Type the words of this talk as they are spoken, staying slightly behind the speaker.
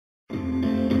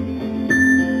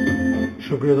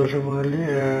সুপ্রিয় দর্শক মণ্ডলী,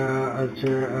 আজ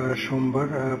সোমবার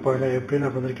 1 এপ্রিল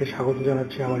আপনাদেরকে স্বাগত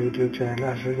জানাচ্ছি আমার ইউটিউব চ্যানেলে।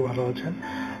 আশা করি ভালো আছেন।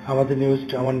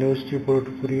 আমার নিউজটি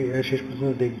পুরোপুরি শেষ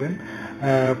পর্যন্ত দেখবেন।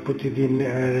 প্রতিদিন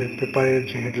পেপারের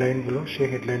যে হেডলাইনগুলো, সেই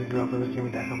হেডলাইনগুলো আপনাদেরকে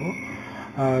আমি দেখাবো।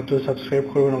 তো সাবস্ক্রাইব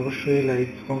করবেন অবশ্যই, লাইক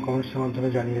এবং কমেন্টসের মাধ্যমে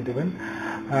জানিয়ে দেবেন।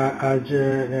 আজ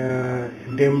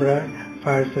ডেমরা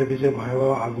ফায়ার সার্ভিসে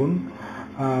ভয়াবহ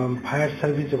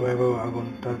আগুন,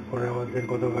 তারপরে আমাদের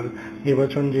গতকাল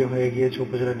নির্বাচন যে হয়ে গিয়েছে,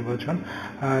 উপজেলা নির্বাচন,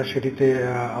 সেটিতে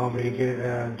আওয়ামী লীগের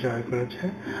জয় করেছে।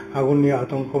 আগুন নিয়ে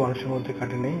আতঙ্ক মানুষের মধ্যে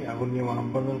কাটেনি, আগুন নিয়ে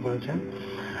মানববন্ধন করেছেন।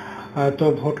 তো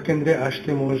ভোট কেন্দ্রে আসতে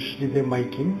মসজিদে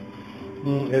মাইকিং,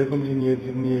 এরকম যে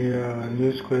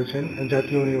নিউজ করেছেন।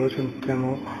 জাতীয় নির্বাচন কেন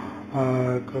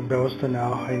ব্যবস্থা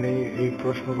নেওয়া হয়নি, এই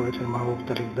প্রশ্ন করেছেন মাহবুব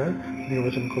তালুকদার,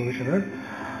 নির্বাচন কমিশনার।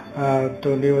 তো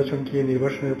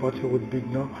নির্বাচনের পথে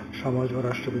উদ্বিগ্ন সমাজ ও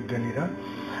রাষ্ট্রবিজ্ঞানীরা।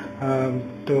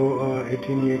 তো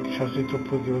এটি নিয়ে একটি সচিত্র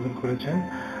প্রতিবেদন করেছেন।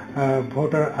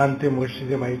 ভোটার আনতে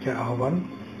মসজিদে মাইকের আহ্বান,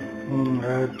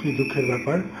 কি দুঃখের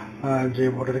ব্যাপার যে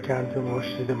ভোটারকে আনতে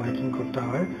মসজিদে মাইকিং করতে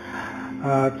হয়।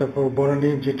 তারপর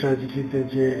বনানীর যে ট্র্যাজেডিতে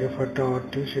যে এফআর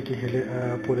টাওয়ারটি সেটি হেলে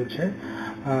পড়েছে।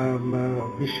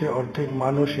 বিশ্বের অর্ধেক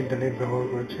মানুষ ইন্টারনেট ব্যবহার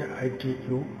করেছে,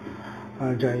 ITU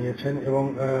জানিয়েছেন। এবং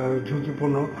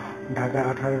ঝুঁকিপূর্ণ ঢাকা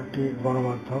 18টি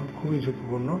গণমাধ্যম খুবই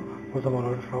ঝুঁকিপূর্ণ, প্রথম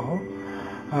আলো সহ।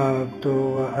 তো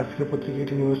আজকের পত্রিকা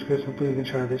এটি নিউজ করেছে, প্রতিদিন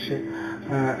সারা দেশে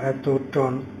এত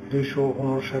টন,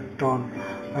 259 টন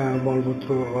মলমূত্র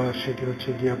সেটি হচ্ছে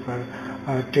গিয়ে আপনার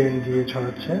ট্রেন দিয়ে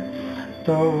ছড়াচ্ছে।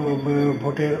 তো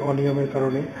ভোটের অনিয়মের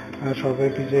কারণে সরকারি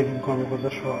প্রিজাইডিং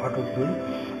কর্মকর্তা সহ আটক 2।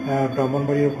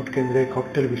 ব্রাহ্মণবাড়িয়া ভোট কেন্দ্রে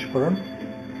ককটেল বিস্ফোরণ।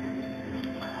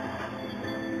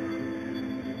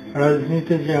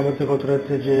 রাজনীতিতে যে আমাদের গত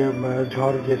রাতে যে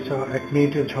ঝড় গেছে, 1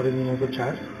 মিনিটের ঝড়ে নিহত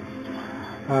 4।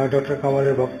 ডক্টর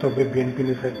কামালের বক্তব্যে বিএনপি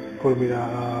কর্মীরা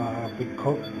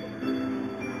বিক্ষোভ।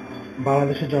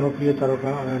 বাংলাদেশের জনপ্রিয়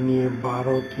তারকা নিয়ে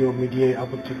ভারতীয় মিডিয়ায়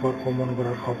আপত্তিকর ও মন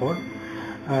গড়ার খবর।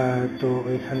 তো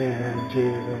এখানে যে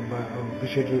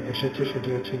বিষয়টি এসেছে সেটি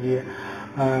হচ্ছে গিয়ে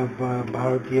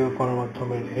ভারতীয়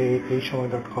গণমাধ্যমের এই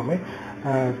সময়.com-এ।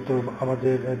 তো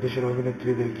আমাদের দেশের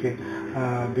অভিনেত্রীদেরকে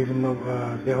বিভিন্ন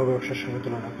দেহ ব্যবসার সঙ্গে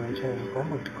তুলনা করেছে, এরকম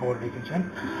একটি খবর লিখেছেন।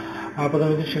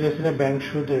 প্রধানমন্ত্রী শেখ হাসিনা ব্যাংক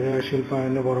সুদ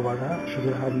শিল্পায়নে বড় বাধা,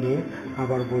 সুদের হার নিয়ে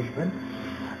আবার বসবেন,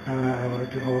 এমন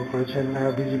একটি খবর করেছেন।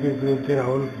 বিজেপির বিরুদ্ধে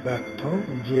রাহুল ব্যর্থ,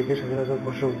 জিএকে স্বাধীনতা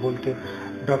ঘোষক বলতে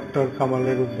ডক্টর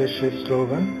কামালের উদ্দেশ্যে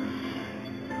স্লোগান।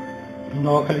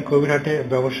 নোয়াখালী কবিরহাটে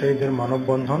ব্যবসায়ীদের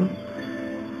মানববন্ধন।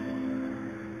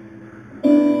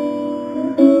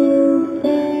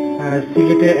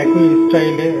 সিলেটে একই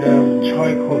স্টাইলে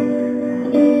 6 খুন।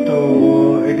 তো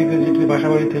এটিতে যেটি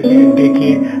বাসাবাড়ি থেকে ডেকে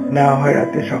নেওয়া হয়,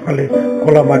 রাতে সকালে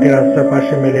খোলা মাঠে রাস্তার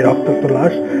পাশে মেলে রক্তাক্ত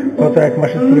লাশ। গত 1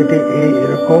 মাসে সিলেটে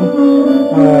এরকম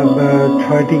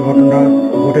 6টি ঘটনা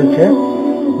ঘটেছে।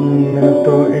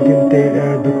 তো এটিতে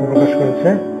দুঃখ প্রকাশ করেছে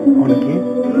অনেকেই।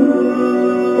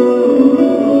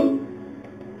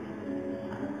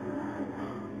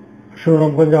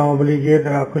 সুনামগঞ্জ আওয়ামী লীগের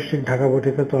আকস্মিক ঢাকা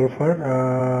বৈঠকে তোলফাড়,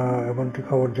 এমনটি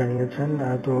খবর জানিয়েছেন।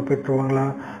 তো পেট্রোবাংলা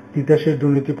তিতাসের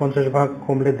দুর্নীতি 50 ভাগ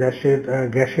কমলে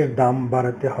গ্যাসের দাম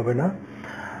বাড়াতে হবে না,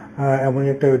 এমনই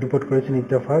একটা রিপোর্ট করেছেন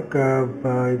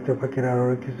ইত্তেফাকের আরও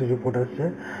কিছু রিপোর্ট আছে।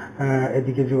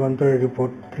 এদিকে যুগান্তরের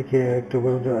রিপোর্ট থেকে একটু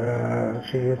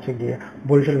সেই হচ্ছে গিয়ে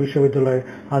বরিশাল বিশ্ববিদ্যালয়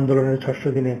আন্দোলনের 6ষ্ঠ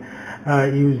দিনে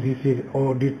ইউজিসির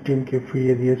অডিট টিমকে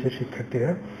ফিরিয়ে দিয়েছে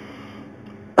শিক্ষার্থীরা।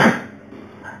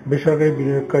 বেসরকারি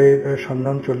বিনিয়োগকারীর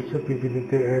সন্ধান চলছে,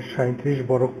 পিপিপিতে 37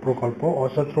 বড় প্রকল্প।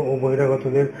 অছাত্র ও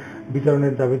বহিরাগতদের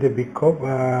বিতরণের দাবিতে বিক্ষোভ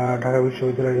ঢাকা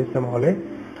বিশ্ববিদ্যালয়ের ইসলাম হলে।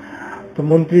 তো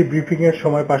মন্ত্রী ব্রিফিংয়ের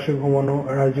সময় পাশে ঘুমানো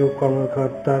রাজীব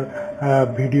কর্মকর্তার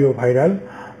ভিডিও ভাইরাল,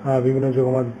 বিভিন্ন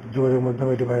যোগাযোগ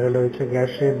মাধ্যমে এটি ভাইরাল হয়েছে।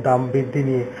 গ্যাসের দাম বৃদ্ধি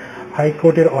নিয়ে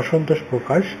হাইকোর্টের অসন্তোষ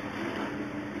প্রকাশ।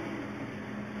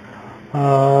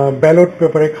 ব্যালট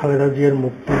পেপারে খালেদা জিয়ার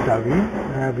মুক্তির দাবি।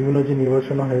 বিভিন্ন যে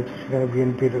নির্বাচন হয়েছে সেখানে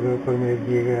বিএনপির কর্মীরা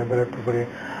গিয়ে ব্যালট পেপারে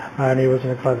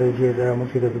নির্বাচনে খালেদা জিয়ার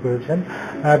মুক্তির দাবি করেছেন।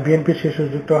 বিএনপির শেষ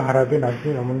সুযোগটা হারাবে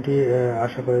নাসির, এমনটি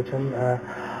আশা করেছেন।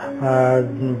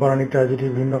 বনানী ট্র্যাজেডি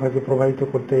ভিন্ন খাতে প্রবাহিত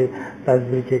করতে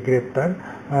তাজবীরকে গ্রেপ্তার,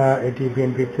 এটি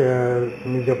বিএনপির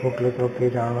মির্জা ফখরুলের তরফ থেকে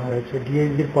জানানো হয়েছে।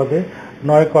 ডিআইজির পদে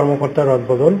 9 কর্মকর্তার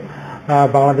রদবদল,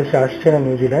 বাংলাদেশে আসছে না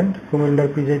নিউজিল্যান্ড।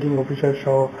 কুমিল্লার প্রিজাইডিং অফিসার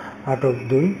সহ আটক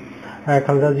 2।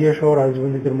 খালেদা জিয়া সহ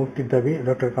রাজবন্দীদের মুক্তির দাবি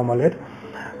ডক্টর কামালের,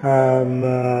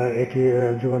 এটি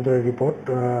যুগান্তরের রিপোর্ট।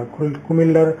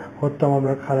 কুমিল্লার হত্যা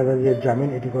মামলার খালেদা জিয়ার জামিন,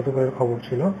 এটি গতকালের খবর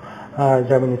ছিল,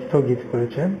 জামিন স্থগিত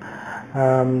করেছেন।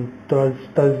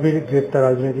 তাজবীর গ্রেপ্তার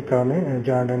রাজনৈতিক কারণে,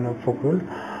 জানালেন ফখরুল।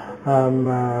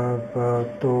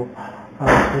 তো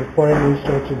পরের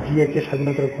নিউজটা হচ্ছে জিএকে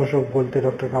স্বাধীনতার ঘোষক বলতে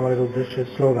ডক্টর কামালের উদ্দেশ্যে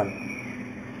স্লোগান।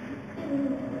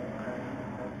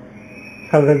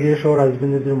 খালেদা জিয়া সহ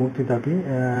রাজনীতিবিদদের মুক্তি দাবি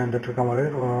ডক্টর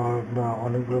কামালের।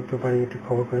 অনেকগুলো পেপারে এটি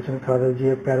খবর করেছেন। খালেদা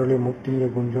জিয়া প্যারোলে মুক্তি নিয়ে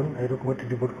গুঞ্জন, এরকম একটি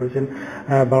রিপোর্ট করেছেন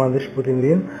বাংলাদেশ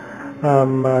প্রতিদিন।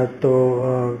 তো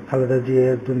খালেদা জিয়া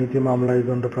দুর্নীতি মামলায়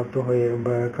দণ্ডপ্রাপ্ত হয়ে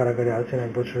কারাগারে আছেন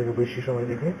 1 বছরের বেশি সময়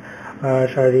থেকে।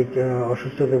 শারীরিক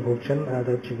অসুস্থতায় ভুগছেন,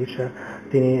 তার চিকিৎসা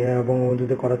তিনি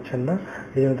বঙ্গবন্ধুতে করাচ্ছেন না,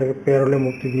 এই জন্য তাকে প্যারোলে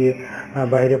মুক্তি দিয়ে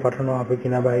বাইরে পাঠানো হবে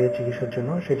কিনা বাইরে চিকিৎসার জন্য,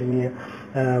 সেটি নিয়ে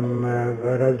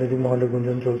রাজনৈতিক মহলে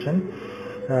গুঞ্জন চলছেন।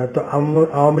 তো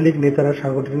আওয়ামী লীগ নেতারা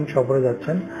সাংগঠনিক সফরে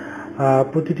যাচ্ছেন।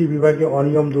 প্রতিটি বিভাগে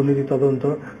অনিয়ম দুর্নীতি তদন্ত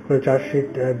করে চার্জশিট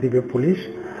দিবে পুলিশ।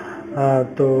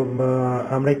 তো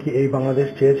আমরা কি এই বাংলাদেশ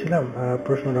চেয়েছিলাম,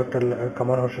 প্রশ্ন ডক্টর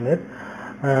কামাল হোসেনের।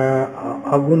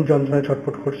 আগুন যন্ত্রণায়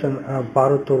ছটফট করছেন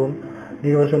 12 তরুণ,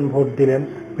 নির্বাচন ভোট দিলেন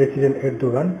প্রেসিডেন্ট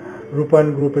এরদোগান। রূপায়ণ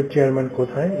গ্রুপের চেয়ারম্যান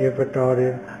কোথায় এফআর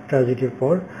টাওয়ারের ট্র্যাজেডির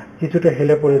পর? কিছুটা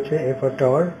হেলে পড়েছে এফআর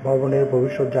টাওয়ার, ভবনের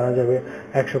ভবিষ্যৎ জানা যাবে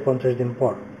 150 দিন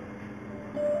পর।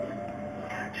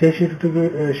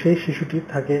 সেই শিশুটি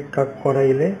থাকে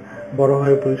করাইলে, বড়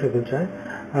হয়ে পুলিশ হতে চায়।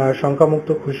 শঙ্কামুক্ত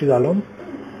খুরশিদ আলম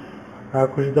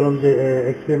যে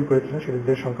এক্সিডেন্ট করেছিলেন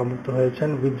সেটিতে শঙ্কামুক্ত হয়েছেন।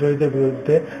 বিদ্রোহীদের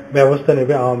বিরুদ্ধে ব্যবস্থা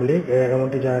নেবে আওয়ামী লীগ,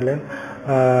 এমনটি জানালেন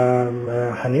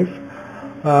হানিফ।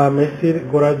 মেসির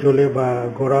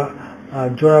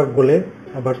জোড়া গোলে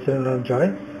বার্সেলোনার জয়।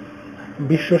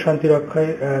 বিশ্ব শান্তি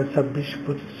রক্ষায় 26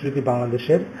 প্রতিশ্রুতি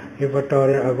বাংলাদেশের। এফআর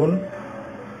টাওয়ারের আগুন,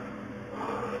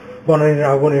 বনানীর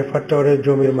আগুন, এফআর টাওয়ারের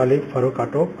জমির মালিক ফারুক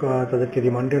আটক, তাদেরকে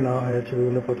রিমান্ডে নেওয়া হয়েছে,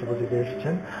 বিভিন্ন পত্রপত্রিকায়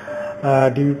এসেছেন।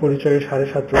 ডিবি পরিচয়ে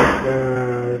 7.5 লাখ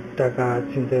টাকা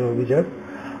ছিনতাইয়ের অভিযোগ।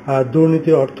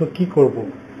 দুর্নীতির অর্থ কি করব,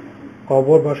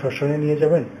 কবর বা শ্মশানে নিয়ে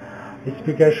যাবেন?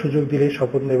 স্পিকার সুযোগ দিলেই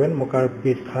শপথ নেবেন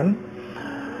মোকাব্বির খান।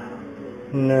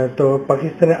 তো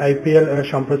পাকিস্তানে আইপিএল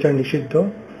সম্প্রচার নিষিদ্ধ,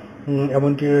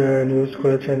 এমনটি নিউজ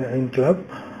করেছেন ইনকলাব।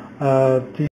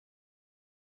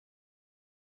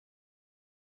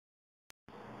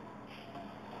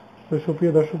 তো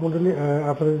সুপ্রিয় দর্শক মণ্ডলী,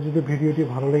 আপনাদের যদি ভিডিওটি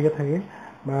ভালো লেগে থাকে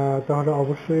তাহলে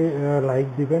অবশ্যই লাইক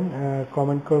দিবেন,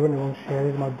 কমেন্ট করবেন এবং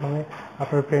শেয়ারের মাধ্যমে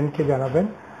আপনার ফ্রেন্ডকে জানাবেন।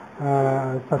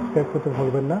 সাবস্ক্রাইব করতে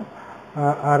ভুলবেন না।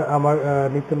 আর আমার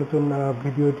নিত্য নতুন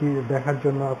ভিডিওটি দেখার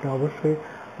জন্য আপনি অবশ্যই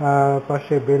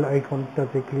পাশে বেল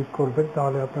আইকনটাতে ক্লিক করবেন,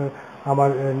 তাহলে আপনার আমার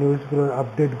নিউজগুলোর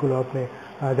আপডেটগুলো আপনি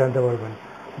জানতে পারবেন।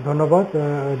 ধন্যবাদ।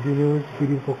 ডি নিউজ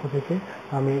বিডির পক্ষ থেকে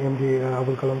আমি এমডি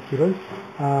আবুল কালাম ফিরোজ।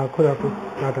 খোদা হাফেজ,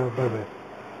 টাটা, বাই বাই।